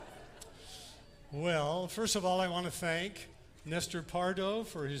Well, first of all, I want to thank Nestor Pardo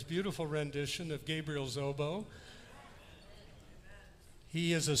for his beautiful rendition of Gabriel's Oboe.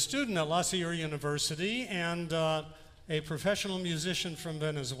 He is a student at La Sierra University and a professional musician from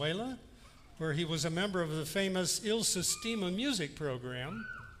Venezuela, where he was a member of the famous Il Sistema music program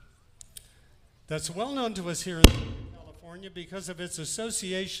that's well known to us here in California because of its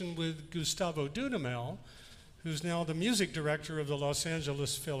association with Gustavo Dudamel, who's now the music director of the Los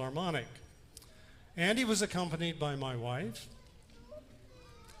Angeles Philharmonic. And he was accompanied by my wife,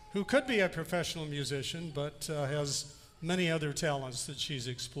 who could be a professional musician, but has many other talents that she's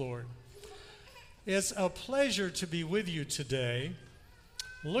explored. It's a pleasure to be with you today.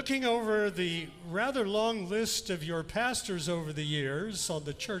 Looking over the rather long list of your pastors over the years on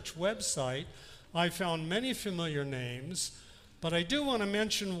the church website, I found many familiar names, but I do want to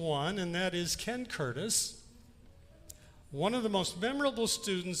mention one, and that is Ken Curtis, one of the most memorable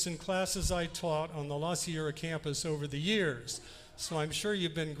students in classes I taught on the La Sierra campus over the years. So I'm sure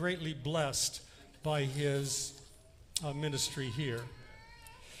you've been greatly blessed by his ministry here.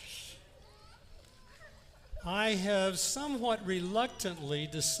 I have somewhat reluctantly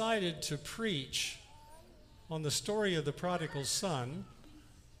decided to preach on the story of the prodigal son,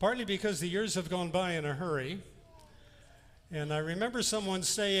 partly because the years have gone by in a hurry. And I remember someone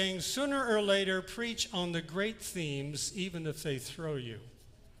saying, sooner or later, preach on the great themes, even if they throw you.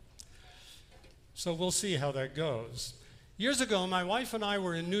 So we'll see how that goes. Years ago, my wife and I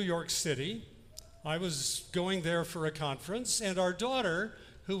were in New York City. I was going there for a conference, and our daughter,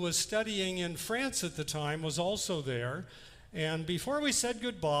 who was studying in France at the time, was also there. And before we said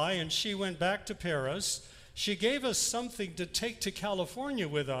goodbye and she went back to Paris, she gave us something to take to California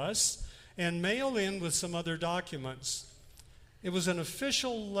with us and mail in with some other documents. It was an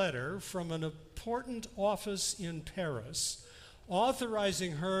official letter from an important office in Paris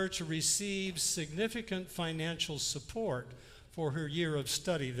authorizing her to receive significant financial support for her year of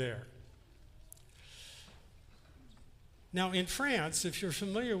study there. Now, in France, if you're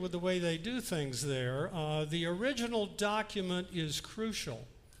familiar with the way they do things there, the original document is crucial.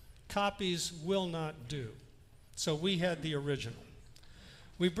 Copies will not do. So we had the original.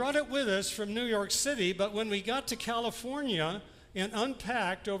 We brought it with us from New York City, but when we got to California and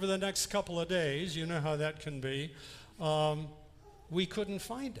unpacked over the next couple of days, you know how that can be, we couldn't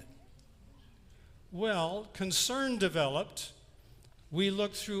find it. Well, concern developed. We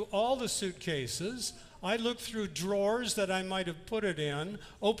looked through all the suitcases. I looked through drawers that I might have put it in,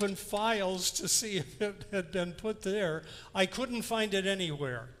 opened files to see if it had been put there. I couldn't find it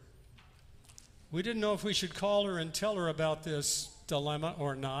anywhere. We didn't know if we should call her and tell her about this dilemma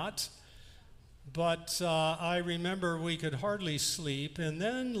or not. But I remember we could hardly sleep. And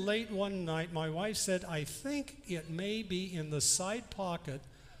then late one night, my wife said, I think it may be in the side pocket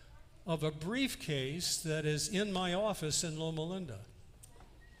of a briefcase that is in my office in Loma Linda.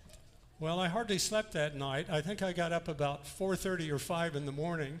 Well, I hardly slept that night. I think I got up about 4:30 or 5 in the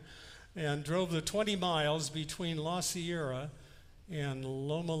morning and drove the 20 miles between La Sierra and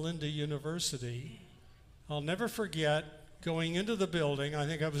Loma Linda University. I'll never forget going into the building. I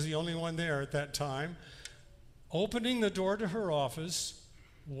think I was the only one there at that time, opening the door to her office,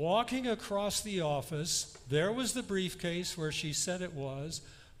 walking across the office. There was the briefcase where she said it was.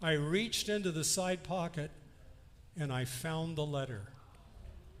 I reached into the side pocket and I found the letter.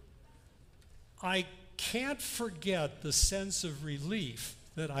 I can't forget the sense of relief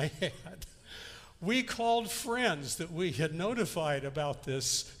that I had. We called friends that we had notified about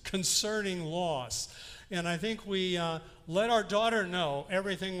this concerning loss. And I think we let our daughter know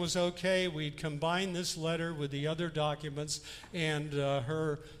everything was okay. We'd combined this letter with the other documents, and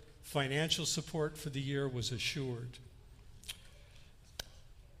her financial support for the year was assured.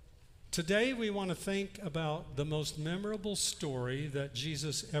 Today we want to think about the most memorable story that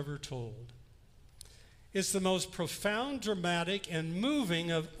Jesus ever told. It's the most profound, dramatic, and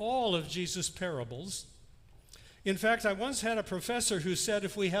moving of all of Jesus' parables. In fact, I once had a professor who said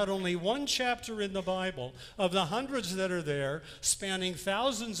if we had only one chapter in the Bible of the hundreds that are there, spanning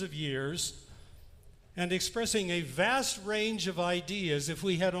thousands of years and expressing a vast range of ideas, if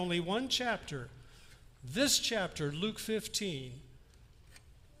we had only one chapter, this chapter, Luke 15,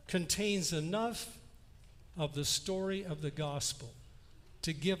 contains enough of the story of the gospel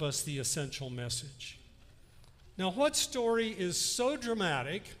to give us the essential message. Now, what story is so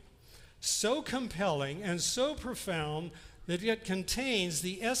dramatic, so compelling, and so profound that it contains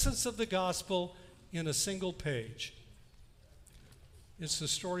the essence of the gospel in a single page? It's the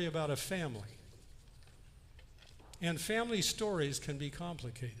story about a family. And family stories can be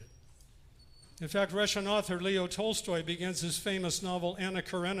complicated. In fact, Russian author Leo Tolstoy begins his famous novel Anna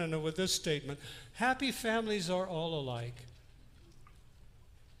Karenina with this statement: happy families are all alike.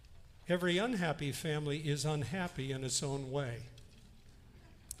 Every unhappy family is unhappy in its own way.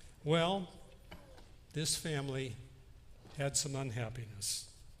 Well, this family had some unhappiness.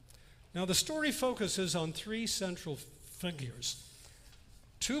 Now, the story focuses on three central figures: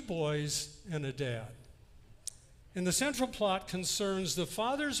 two boys and a dad. And the central plot concerns the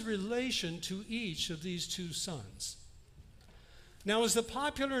father's relation to each of these two sons. Now, as the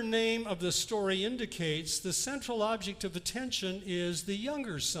popular name of the story indicates, the central object of attention is the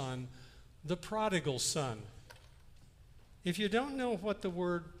younger son, the prodigal son. If you don't know what the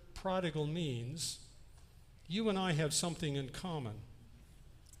word prodigal means, you and I have something in common.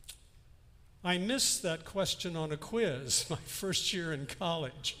 I missed that question on a quiz my first year in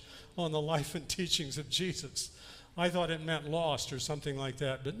college on the life and teachings of Jesus. I thought it meant lost or something like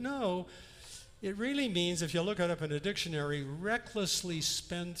that, but no, it really means, if you look it up in a dictionary, recklessly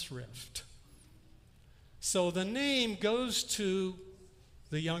spendthrift. So the name goes to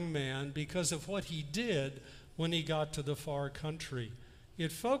the young man because of what he did when he got to the far country.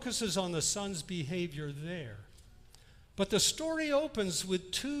 It focuses on the son's behavior there. But the story opens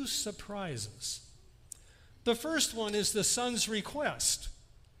with two surprises. The first one is the son's request.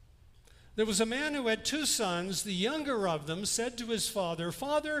 There was a man who had two sons. The younger of them said to his father,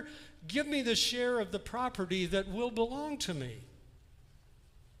 "Father, give me the share of the property that will belong to me."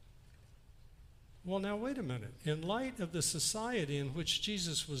 Well, now wait a minute. In light of the society in which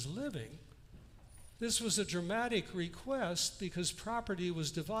Jesus was living, this was a dramatic request because property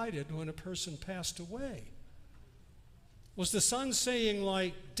was divided when a person passed away. Was the son saying,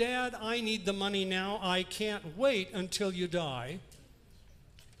 like, "Dad, I need the money now. I can't wait until you die"?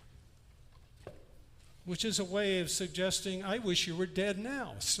 Which is a way of suggesting, "I wish you were dead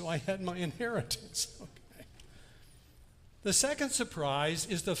now, so I had my inheritance." Okay. The second surprise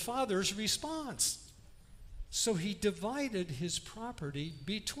is the father's response. So he divided his property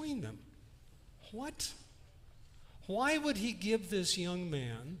between them. What? Why would he give this young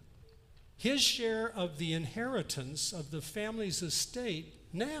man his share of the inheritance of the family's estate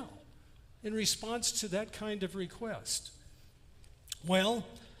now in response to that kind of request? Well,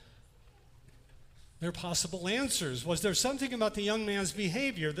 there are possible answers. Was there something about the young man's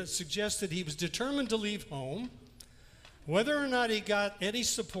behavior that suggested he was determined to leave home, whether or not he got any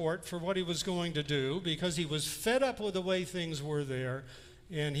support for what he was going to do, because he was fed up with the way things were there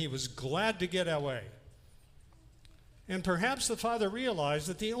and he was glad to get away? And perhaps the father realized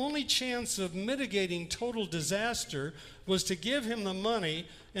that the only chance of mitigating total disaster was to give him the money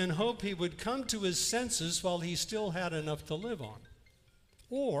and hope he would come to his senses while he still had enough to live on.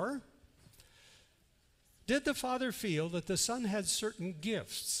 Or did the father feel that the son had certain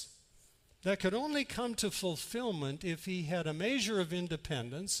gifts that could only come to fulfillment if he had a measure of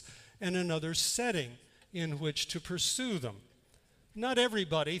independence and another setting in which to pursue them? Not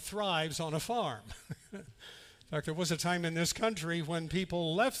everybody thrives on a farm. In fact, there was a time in this country when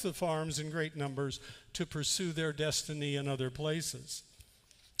people left the farms in great numbers to pursue their destiny in other places.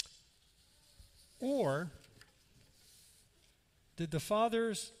 Or did the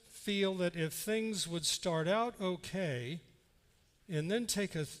fathers feel that if things would start out okay and then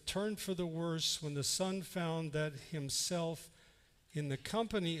take a turn for the worse when the son found that himself in the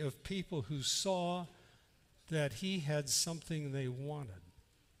company of people who saw that he had something they wanted?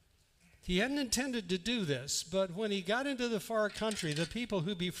 He hadn't intended to do this, but when he got into the far country, the people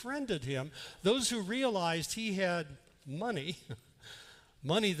who befriended him, those who realized he had money,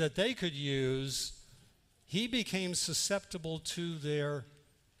 money that they could use, he became susceptible to their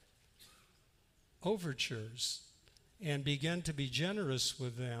overtures and began to be generous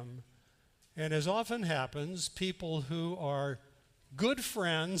with them. And as often happens, people who are good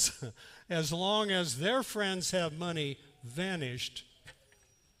friends, as long as their friends have money, vanished,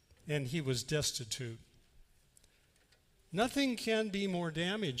 and he was destitute. Nothing can be more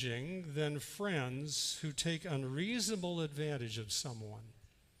damaging than friends who take unreasonable advantage of someone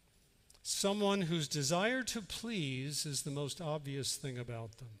whose desire to please is the most obvious thing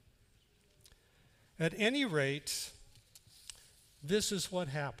about them. At any rate, this is what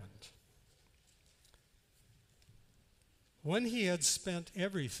happened. When he had spent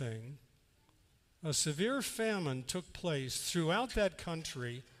everything, a severe famine took place throughout that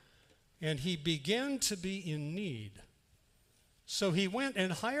country, and he began to be in need. So he went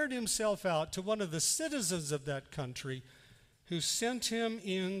and hired himself out to one of the citizens of that country, who sent him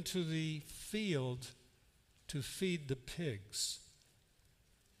into the field to feed the pigs.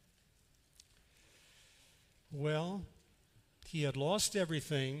 Well, he had lost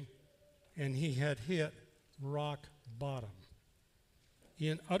everything, and he had hit rock bottom.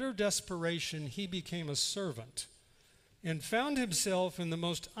 In utter desperation, he became a servant and found himself in the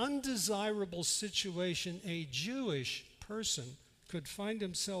most undesirable situation a Jewish person could find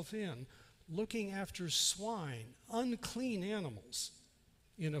himself in, looking after swine, unclean animals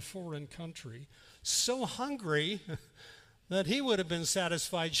in a foreign country, so hungry that he would have been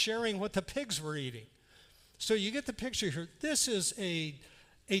satisfied sharing what the pigs were eating. So you get the picture here. This is a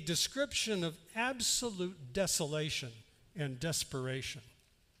description of absolute desolation and desperation.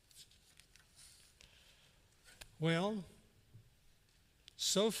 Well,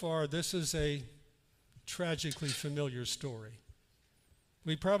 so far this is a tragically familiar story.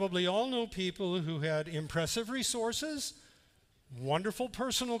 We probably all know people who had impressive resources, wonderful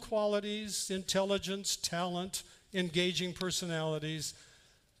personal qualities, intelligence, talent, engaging personalities,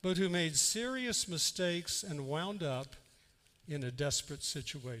 but who made serious mistakes and wound up in a desperate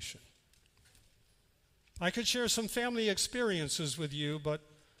situation. I could share some family experiences with you, but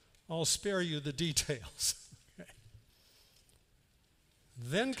I'll spare you the details. Okay.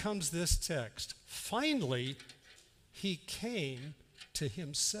 Then comes this text. Finally, he came to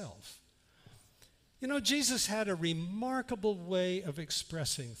himself. You know, Jesus had a remarkable way of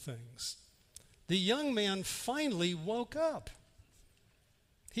expressing things. The young man finally woke up.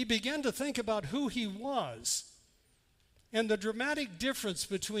 He began to think about who he was and the dramatic difference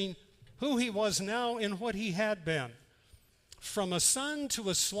between who he was now and what he had been, from a son to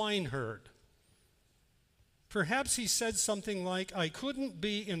a swineherd. Perhaps he said something like, I couldn't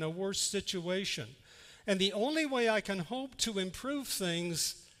be in a worse situation, and the only way I can hope to improve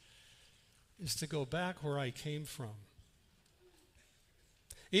things is to go back where I came from.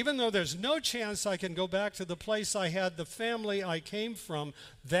 Even though there's no chance I can go back to the place I had, the family I came from,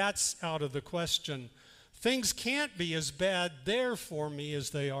 that's out of the question. Things can't be as bad there for me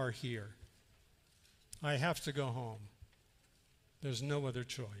as they are here. I have to go home. There's no other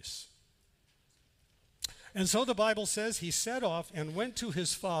choice. And so the Bible says he set off and went to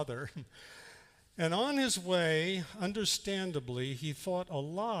his father. And on his way, understandably, he thought a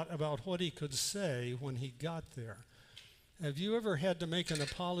lot about what he could say when he got there. Have you ever had to make an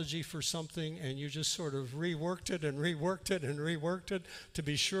apology for something and you just sort of reworked it and reworked it and reworked it to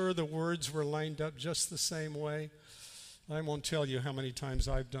be sure the words were lined up just the same way? I won't tell you how many times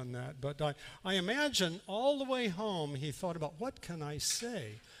I've done that, but I imagine all the way home he thought about, what can I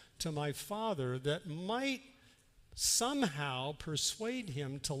say to my father that might somehow persuade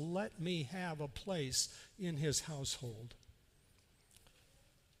him to let me have a place in his household?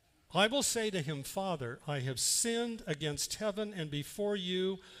 I will say to him, Father, I have sinned against heaven and before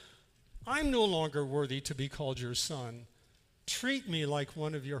you. I'm no longer worthy to be called your son. Treat me like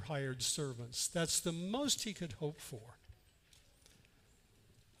one of your hired servants. That's the most he could hope for.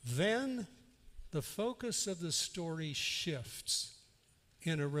 Then the focus of the story shifts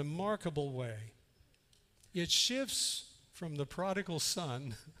in a remarkable way. It shifts from the prodigal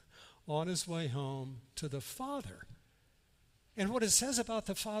son on his way home to the father. And what it says about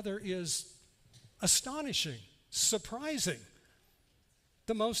the father is astonishing, surprising.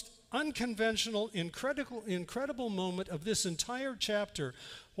 The most unconventional, incredible moment of this entire chapter,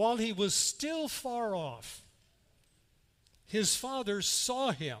 while he was still far off, his father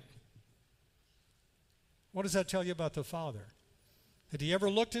saw him. What does that tell you about the father? Had he ever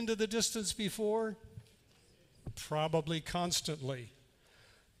looked into the distance before? Probably constantly.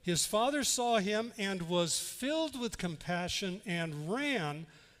 His father saw him and was filled with compassion and ran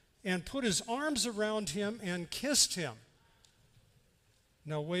and put his arms around him and kissed him.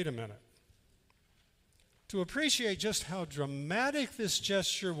 Now, wait a minute. To appreciate just how dramatic this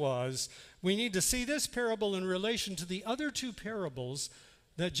gesture was, we need to see this parable in relation to the other two parables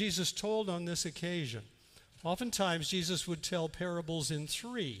that Jesus told on this occasion. Oftentimes, Jesus would tell parables in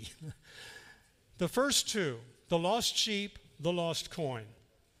three. The first two, the lost sheep, the lost coin.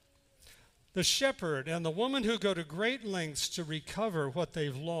 The shepherd and the woman who go to great lengths to recover what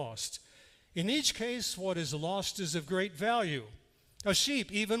they've lost. In each case, what is lost is of great value. A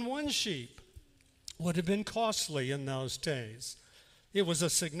sheep, even one sheep, would have been costly in those days. It was a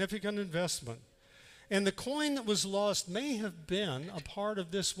significant investment. And the coin that was lost may have been a part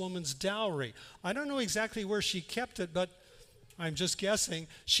of this woman's dowry. I don't know exactly where she kept it, but I'm just guessing.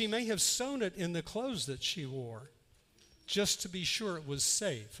 She may have sewn it in the clothes that she wore, just to be sure it was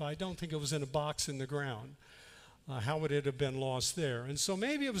safe. I don't think it was in a box in the ground. How would it have been lost there? And so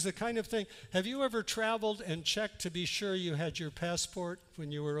maybe it was the kind of thing, have you ever traveled and checked to be sure you had your passport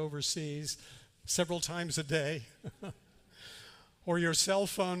when you were overseas several times a day? Or your cell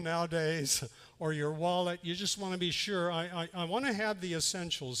phone nowadays, or your wallet? You just want to be sure. I want to have the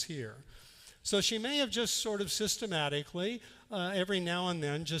essentials here. So she may have just sort of systematically, every now and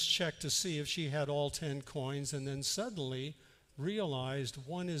then, just checked to see if she had all 10 coins, and then suddenly realized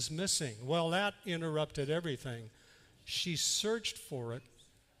one is missing. Well, that interrupted everything. She searched for it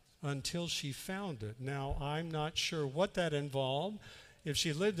until she found it. Now, I'm not sure what that involved. If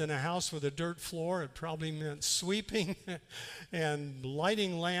she lived in a house with a dirt floor, it probably meant sweeping and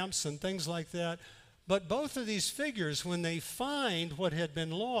lighting lamps and things like that. But both of these figures, when they find what had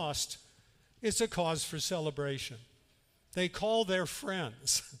been lost, it's a cause for celebration. They call their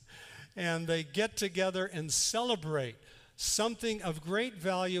friends and they get together and celebrate. Something of great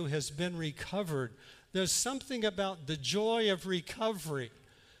value has been recovered. There's something about the joy of recovery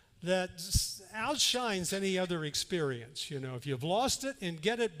that outshines any other experience. You know, if you've lost it and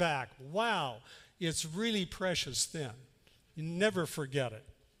get it back, wow, it's really precious then. You never forget it.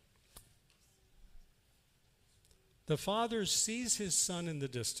 The father sees his son in the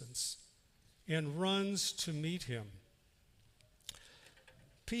distance and runs to meet him.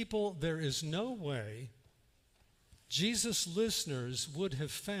 People, there is no way Jesus' listeners would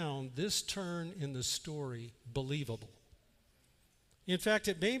have found this turn in the story believable. In fact,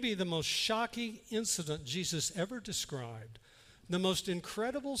 it may be the most shocking incident Jesus ever described, the most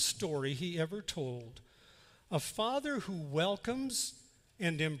incredible story he ever told. A father who welcomes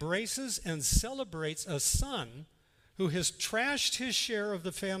and embraces and celebrates a son who has trashed his share of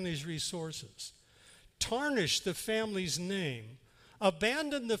the family's resources, tarnished the family's name,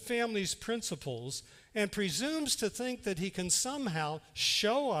 abandoned the family's principles, and presumes to think that he can somehow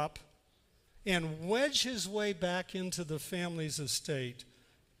show up and wedge his way back into the family's estate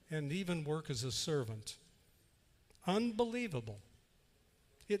and even work as a servant. Unbelievable.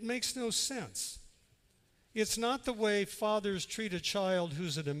 It makes no sense. It's not the way fathers treat a child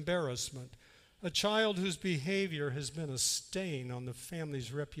who's an embarrassment, a child whose behavior has been a stain on the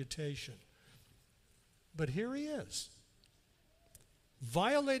family's reputation. But here he is,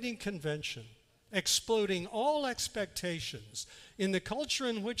 violating convention, exploding all expectations. In the culture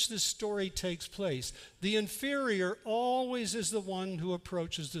in which this story takes place, the inferior always is the one who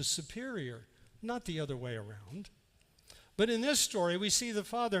approaches the superior, not the other way around. But in this story, we see the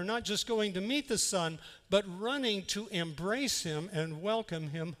father not just going to meet the son, but running to embrace him and welcome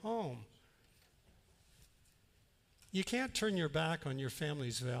him home. You can't turn your back on your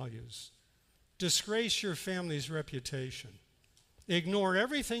family's values, disgrace your family's reputation, ignore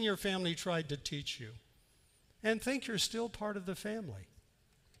everything your family tried to teach you, and think you're still part of the family.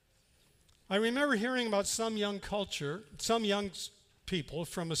 I remember hearing about some young people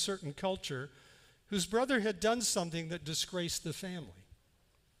from a certain culture whose brother had done something that disgraced the family.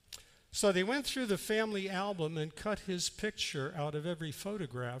 So they went through the family album and cut his picture out of every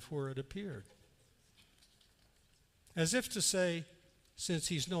photograph where it appeared, as if to say, since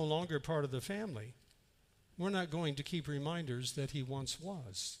he's no longer part of the family, we're not going to keep reminders that he once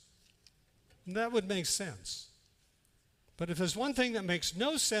was. And that would make sense. But if there's one thing that makes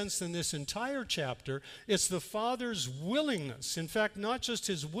no sense in this entire chapter, it's the father's willingness. In fact, not just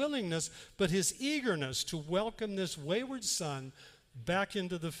his willingness, but his eagerness to welcome this wayward son back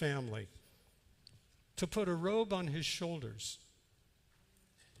into the family, to put a robe on his shoulders,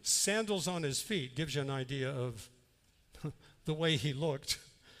 sandals on his feet, gives you an idea of the way he looked,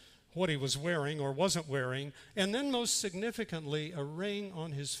 what he was wearing or wasn't wearing, and then most significantly, a ring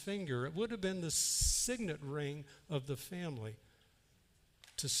on his finger. It would have been the signet ring of the family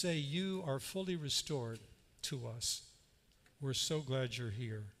to say, you are fully restored to us. We're so glad you're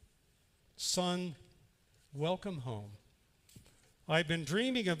here. Son, welcome home. I've been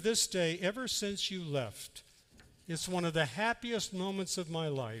dreaming of this day ever since you left. It's one of the happiest moments of my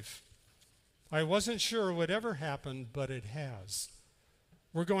life. I wasn't sure it would ever happen, but it has.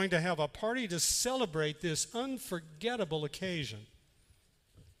 We're going to have a party to celebrate this unforgettable occasion.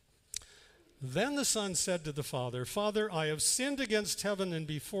 Then the son said to the father, Father, I have sinned against heaven and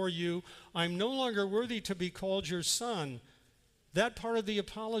before you. I'm no longer worthy to be called your son. That part of the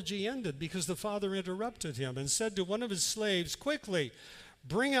apology ended because the father interrupted him and said to one of his slaves, quickly,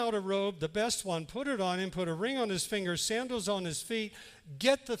 bring out a robe, the best one, put it on him, put a ring on his finger, sandals on his feet,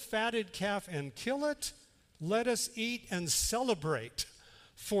 get the fatted calf and kill it. Let us eat and celebrate.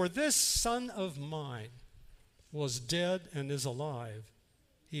 For this son of mine was dead and is alive.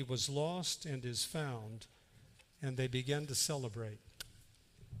 He was lost and is found. And they began to celebrate.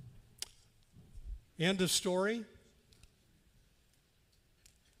 End of story?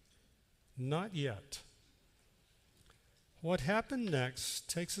 Not yet. What happened next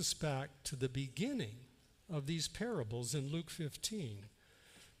takes us back to the beginning of these parables in Luke 15.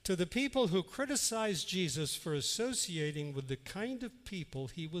 To the people who criticized Jesus for associating with the kind of people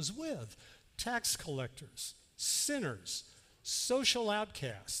he was with, tax collectors, sinners, social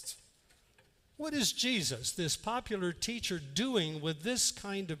outcasts. What is Jesus, this popular teacher, doing with this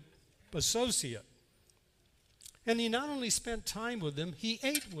kind of associate? And he not only spent time with them, he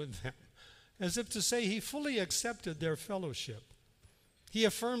ate with them, as if to say he fully accepted their fellowship. He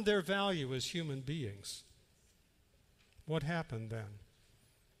affirmed their value as human beings. What happened then?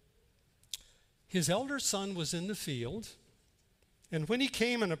 His elder son was in the field, and when he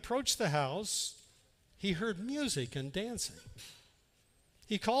came and approached the house, he heard music and dancing.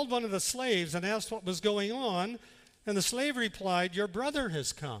 He called one of the slaves and asked what was going on, and the slave replied, "Your brother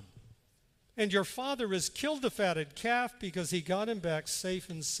has come, and your father has killed the fatted calf because he got him back safe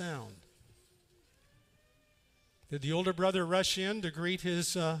and sound." Did the older brother rush in to greet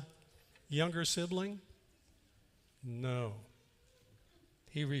his younger sibling? No.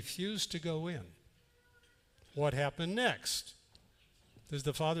 He refused to go in. What happened next? Does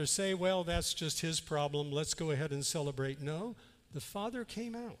the father say, "Well, that's just his problem, let's go ahead and celebrate"? No. The father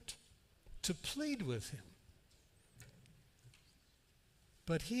came out to plead with him.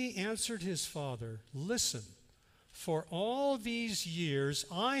 But he answered his father, "Listen, for all these years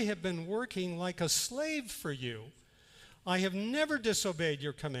I have been working like a slave for you. I have never disobeyed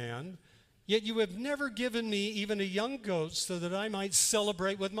your command, yet you have never given me even a young goat so that I might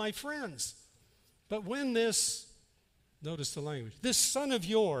celebrate with my friends. But when this," notice the language, "this son of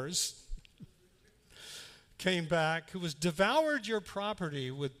yours came back, who has devoured your property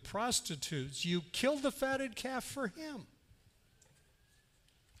with prostitutes, you killed the fatted calf for him."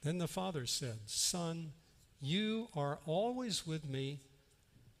 Then the father said, "Son, you are always with me,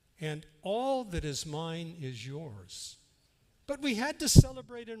 and all that is mine is yours. But we had to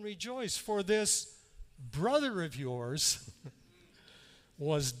celebrate and rejoice, for this brother of yours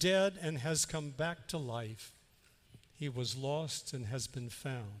was dead and has come back to life. He was lost and has been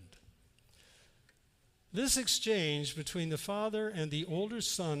found." This exchange between the father and the older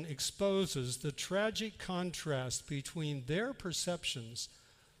son exposes the tragic contrast between their perceptions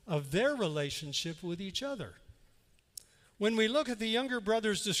of their relationship with each other. When we look at the younger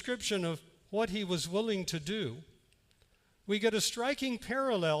brother's description of what he was willing to do, we get a striking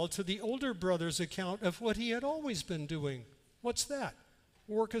parallel to the older brother's account of what he had always been doing. What's that?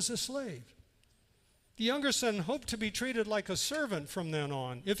 Work as a slave. The younger son hoped to be treated like a servant from then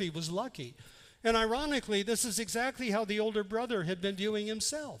on, if he was lucky. And ironically, this is exactly how the older brother had been viewing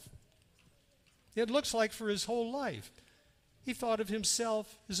himself. It looks like for his whole life, he thought of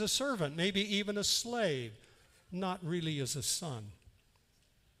himself as a servant, maybe even a slave, not really as a son.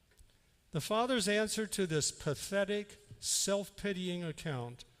 The father's answer to this pathetic, self-pitying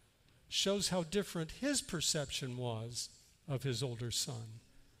account shows how different his perception was of his older son.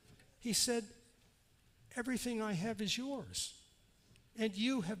 He said, "Everything I have is yours, and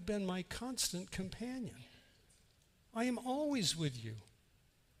you have been my constant companion. I am always with you.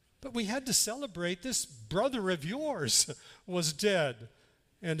 But we had to celebrate this brother of yours was dead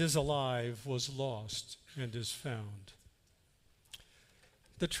and is alive, was lost and is found."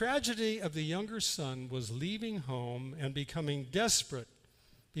 The tragedy of the younger son was leaving home and becoming desperate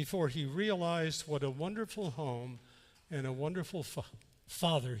before he realized what a wonderful home and a wonderful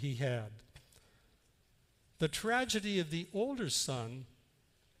father he had. The tragedy of the older son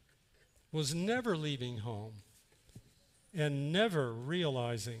was never leaving home and never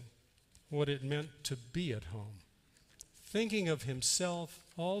realizing what it meant to be at home, thinking of himself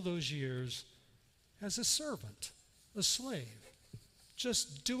all those years as a servant, a slave,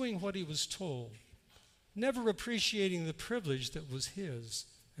 just doing what he was told, never appreciating the privilege that was his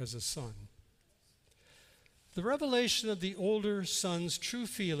as a son. The revelation of the older son's true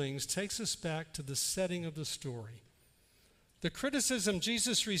feelings takes us back to the setting of the story. The criticism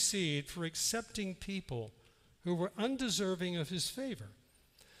Jesus received for accepting people who were undeserving of his favor,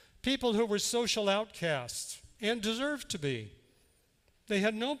 people who were social outcasts and deserved to be. They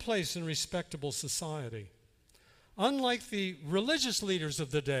had no place in respectable society. Unlike the religious leaders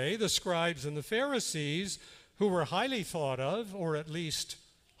of the day, the scribes and the Pharisees, who were highly thought of, or at least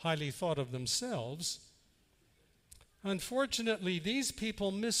highly thought of themselves, unfortunately, these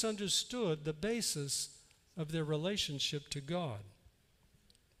people misunderstood the basis of their relationship to God.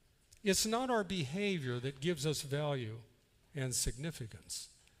 It's not our behavior that gives us value and significance.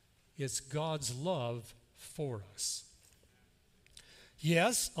 It's God's love for us.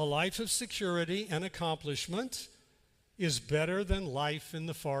 Yes, a life of security and accomplishment is better than life in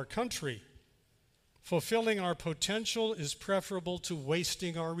the far country. Fulfilling our potential is preferable to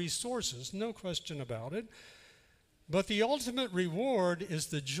wasting our resources, no question about it. But the ultimate reward is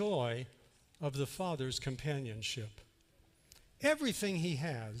the joy of the Father's companionship. Everything he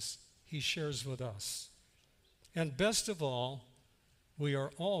has, he shares with us. And best of all, we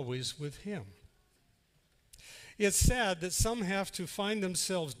are always with him. It's sad that some have to find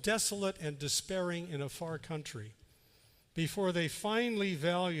themselves desolate and despairing in a far country before they finally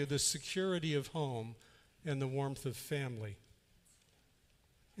value the security of home and the warmth of family.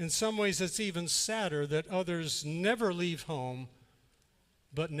 In some ways, it's even sadder that others never leave home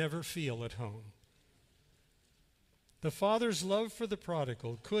but never feel at home. The father's love for the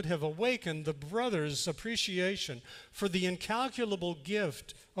prodigal could have awakened the brother's appreciation for the incalculable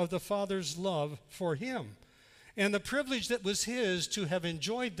gift of the father's love for him and the privilege that was his to have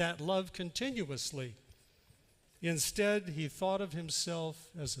enjoyed that love continuously. Instead, he thought of himself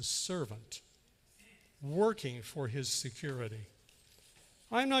as a servant working for his security.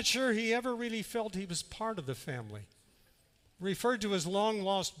 I'm not sure he ever really felt he was part of the family. Referred to his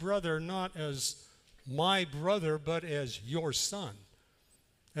long-lost brother not as my brother, but as your son,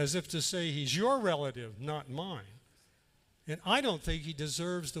 as if to say he's your relative, not mine. And I don't think he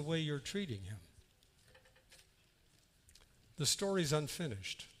deserves the way you're treating him. The story's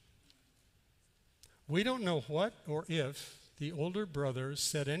unfinished. We don't know what or if the older brother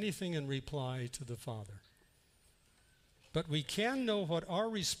said anything in reply to the father. But we can know what our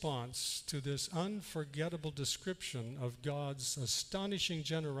response to this unforgettable description of God's astonishing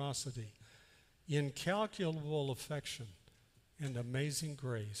generosity, incalculable affection, and amazing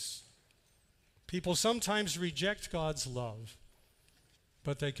grace. People sometimes reject God's love,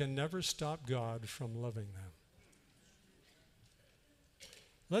 but they can never stop God from loving them.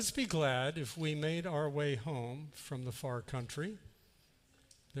 Let's be glad if we made our way home from the far country.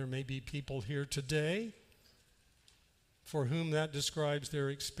 There may be people here today for whom that describes their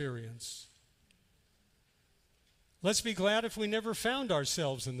experience. Let's be glad if we never found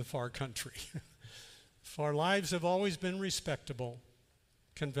ourselves in the far country. If our lives have always been respectable,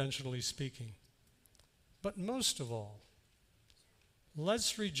 conventionally speaking. But most of all,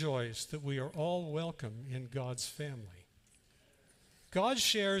 let's rejoice that we are all welcome in God's family. God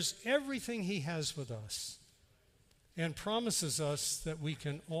shares everything he has with us and promises us that we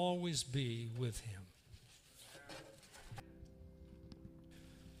can always be with him.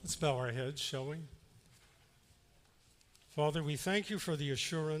 Let's bow our heads, shall we? Father, we thank you for the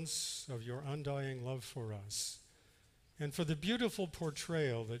assurance of your undying love for us and for the beautiful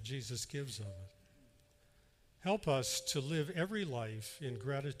portrayal that Jesus gives of it. Help us to live every life in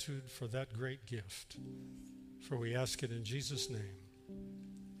gratitude for that great gift, for we ask it in Jesus' name.